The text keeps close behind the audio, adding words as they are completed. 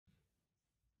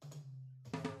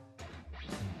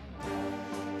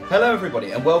Hello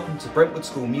everybody and welcome to Brentwood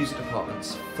School Music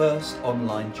Department's first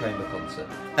online chamber concert.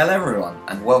 Hello everyone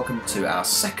and welcome to our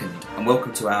second and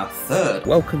welcome to our third.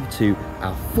 Welcome to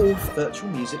our fourth Virtual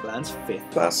Music Land's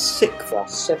fifth, our sixth, our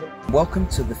seventh. Welcome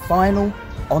to the final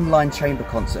online chamber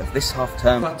concert of this half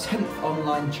term. Our 10th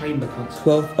online chamber concert.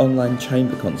 12th online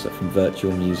chamber concert from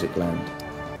Virtual Music Land.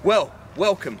 Well,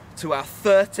 welcome to our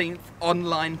 13th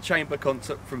online chamber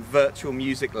concert from Virtual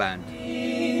Music Land.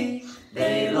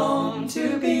 They long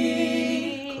to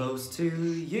be close to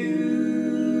you.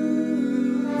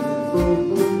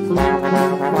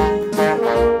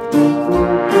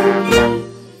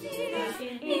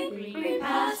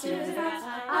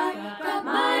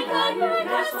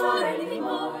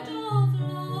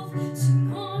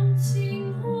 Sing on,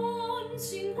 sing on,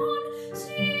 sing on,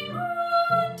 sing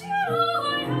on till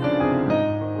I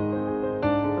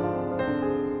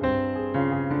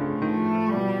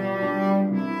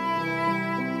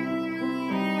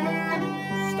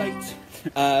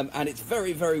And it's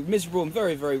very, very miserable and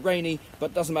very, very rainy,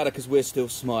 but doesn't matter because we're still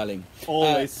smiling.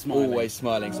 Always smiling. Always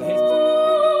smiling. So here's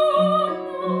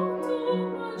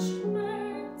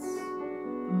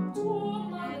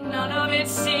none of it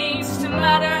seems to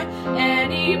matter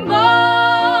anymore.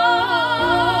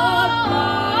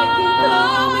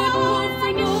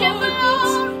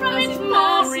 From its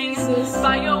moorings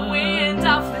by your wind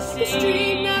off the sea. The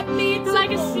stream that leads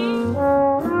like a sea.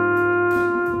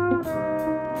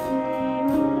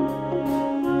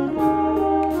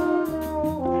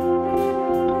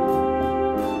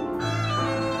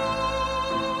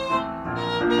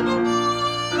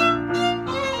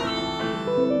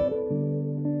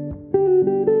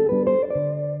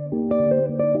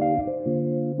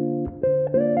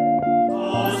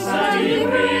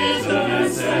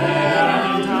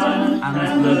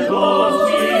 And the cold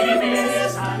wind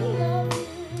is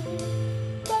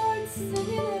birds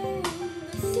singing in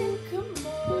the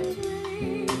sycamore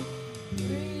tree.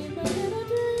 Dream a little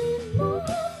dream of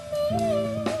me.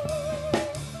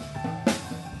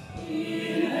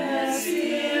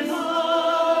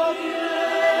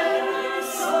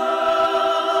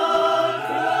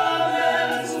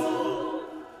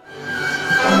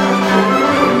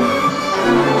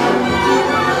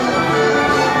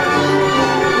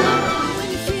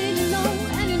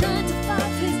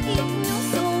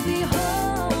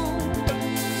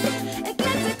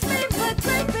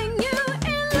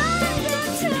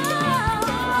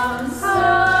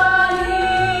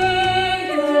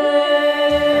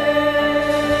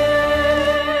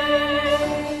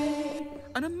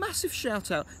 And a massive shout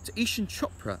out to Ishan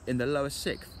Chopra in the lower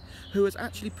 6th, who has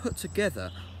actually put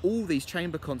together all these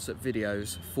chamber concert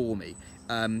videos for me.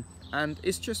 And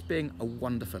it's just being a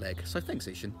wonderful egg. So thanks,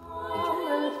 Ishan.